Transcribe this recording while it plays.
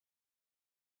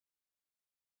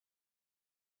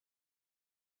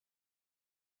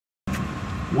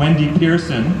Wendy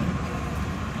Pearson.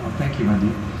 Oh, thank you,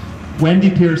 Wendy. Wendy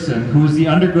Pearson, who is the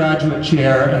undergraduate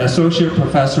chair and associate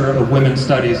professor of women's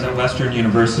studies at Western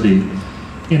University.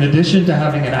 In addition to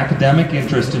having an academic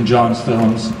interest in John's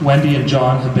films, Wendy and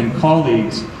John have been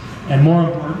colleagues and, more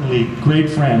importantly, great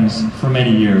friends for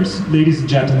many years. Ladies and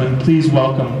gentlemen, please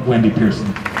welcome Wendy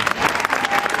Pearson.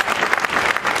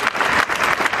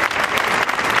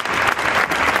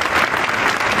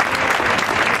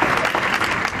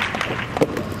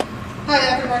 Hi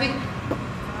everybody.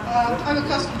 I'm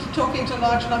accustomed to talking to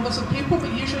large numbers of people,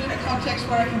 but usually in a context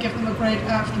where I can give them a grade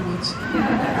afterwards.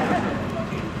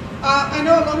 I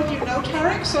know a lot of you know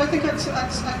Tarek, so I think I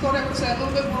thought I would say a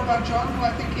little bit more about John, who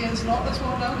I think is not as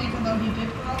well known, even though he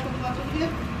did grow up in London here.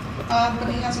 But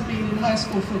he hasn't been in high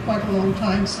school for quite a long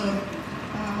time, so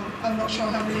I'm not sure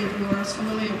how many of you are as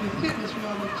familiar with him as you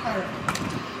are with Tarek.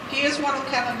 He is one of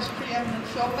Canada's preeminent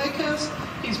filmmakers.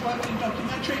 He's worked in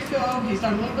documentary film, he's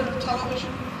done a little bit of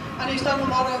television, and he's done a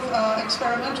lot of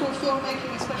experimental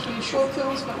filmmaking, especially short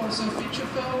films, but also feature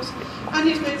films, and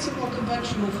he's made some more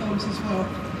conventional films as well.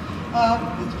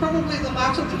 It's probably the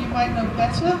latter that you might know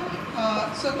better.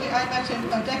 Certainly I met him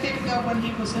a decade ago when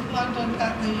he was in London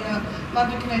at the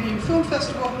London Canadian Film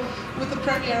Festival with the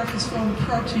premiere of his film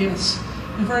Proteus,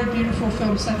 a very beautiful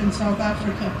film set in South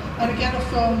Africa, and again a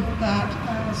film that,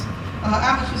 as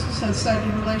Amethyst has said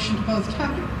in relation to both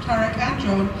Tarek and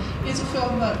John, is a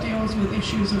film that deals with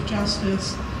issues of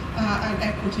justice and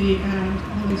equity and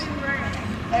all these.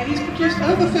 He's produced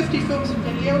over 50 films and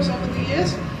videos over the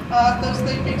years.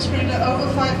 They've been screened at over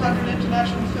 500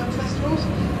 international film festivals,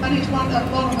 and he's won a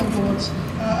lot of awards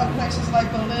at places like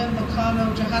Berlin,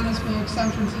 Locarno, Johannesburg, San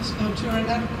Francisco, Turin,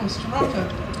 and of course Toronto.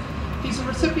 He's a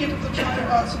recipient of the Toronto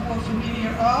Arts Award for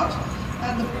Media Art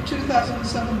and the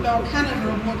 2007 Bell Canada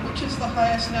Award, which is the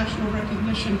highest national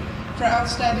recognition for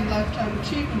outstanding lifetime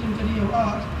achievement in video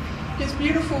art. His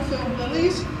beautiful film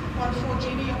Lilies won 4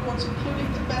 Genie Awards, including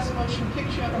the Best Motion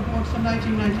Picture Award for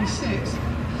 1996.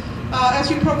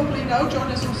 As you probably know, John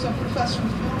is also a professor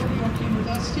of film at New York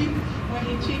University, where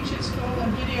he teaches film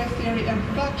and video theory and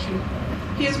production.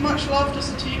 He is much loved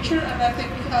as a teacher, and I think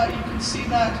you can see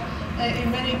that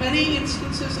in many, many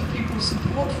instances of people's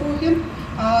support for him.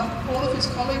 All of his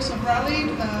colleagues have rallied.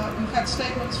 We've had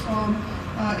statements from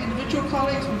individual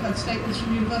colleagues, we've had statements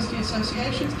from university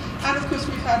associations, and of course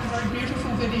we've had a very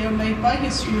beautiful video made by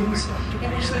his students in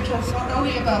which they talk not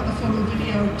only about the film and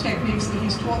video techniques that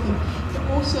he's taught them, but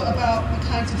also about the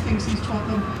kinds of things he's taught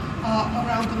them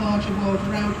around the larger world,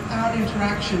 around our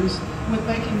interactions with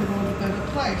making the world a better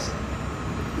place.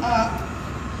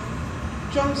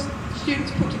 John's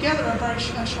students put together a very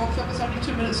short film. It's only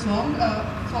 2 minutes long,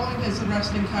 following his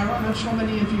arrest in Cairo, and I'm sure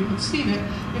many of you have seen it.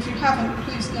 If you haven't,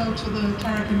 please go to the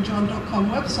tarekandjohn.com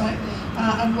website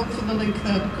and look for the link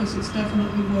there, because it's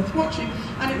definitely worth watching,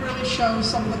 and it really shows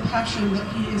some of the passion that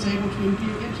he is able to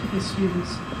imbue into his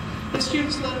students. His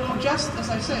students learn not just, as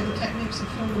I say, the techniques of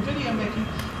film and video making,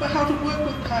 but how to work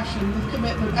with passion, with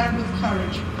commitment, and with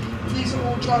courage. These are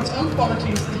all John's own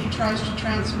qualities that he tries to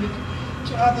transmit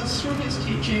to others through his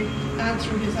teaching and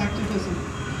through his activism.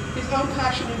 His own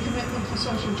passion and commitment for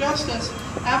social justice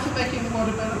and for making the world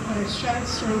a better place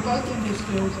shines through both in his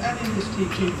films and in his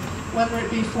teaching, whether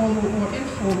it be formal or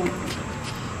informal.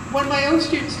 When my own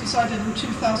students decided in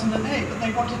 2008 that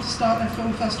they wanted to start a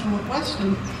film festival at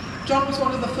Western, John was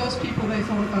one of the first people they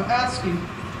thought about asking.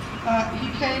 He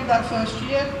came that first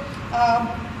year.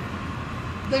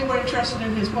 They were interested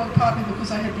in his work partly because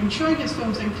I had been showing his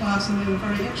films in class, and they were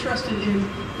very interested in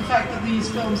the fact that these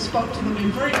films spoke to them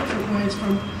in very different ways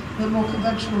from the more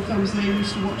conventional films they're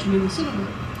used to watching in the cinema.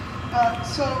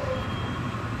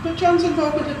 But John's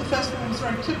involvement in the festival was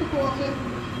very typical of him.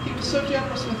 He was so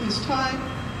generous with his time.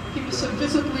 He was so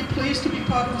visibly pleased to be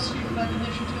part of a student-led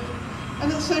initiative. And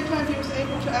at the same time, he was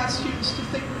able to ask students to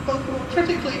think both more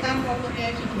critically and more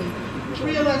creatively, to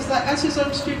realize that, as his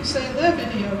own students say in their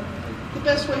video, the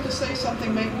best way to say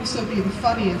something may also be the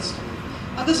funniest.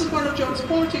 And this is one of John's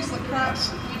qualities that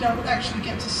perhaps we don't actually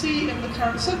get to see in the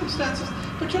current circumstances,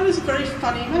 but John is a very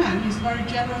funny man. He's very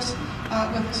generous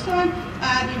with his time,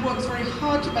 and he works very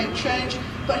hard to make change,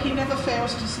 but he never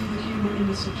fails to see the humor in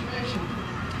the situation.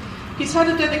 He's had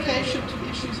a dedication to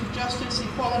issues of justice,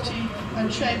 equality,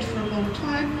 and change for a long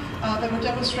time. They were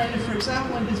demonstrated, for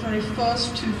example, in his very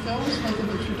first 2 films, both of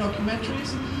which were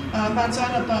documentaries.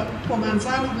 Poor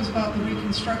Manzana was about the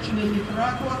reconstruction in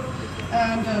Nicaragua,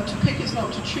 and To Pick Is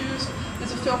Not to Choose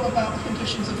is a film about the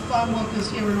conditions of farm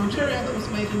workers here in Ontario that was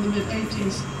made in the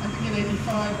mid-80s, I think in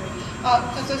 85.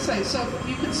 As I say, so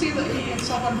you can see that he is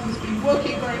someone who's been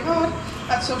working very hard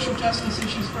had social justice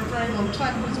issues for a very long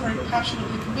time and was very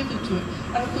passionately committed to it.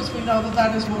 And of course we know that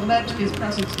that is what led to his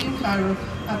presence in Cairo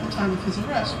at the time of his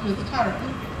arrest with Tarek.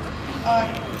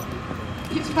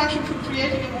 His passion for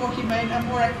creating a more humane and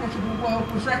more equitable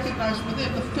world was recognised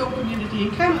within the film community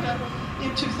in Canada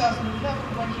in 2011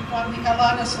 when he won the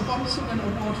Alanis Abomsawin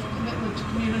Award for commitment to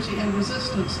community and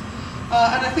resistance.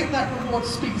 And I think that reward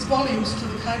speaks volumes to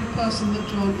the kind of person that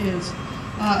John is,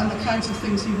 and the kinds of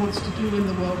things he wants to do in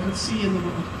the world and see in the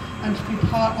world, and to be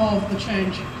part of the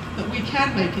change that we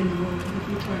can make in the world if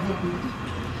we try hard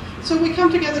enough. So we come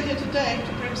together here today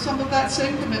to bring some of that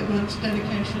same commitment,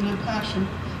 dedication and passion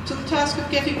to the task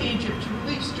of getting Egypt to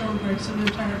release John Grayson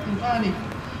and Tarek Loubani,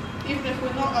 even if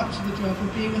we're not up to the job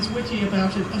of being as witty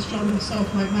about it as John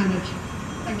himself might manage.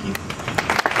 Thank you.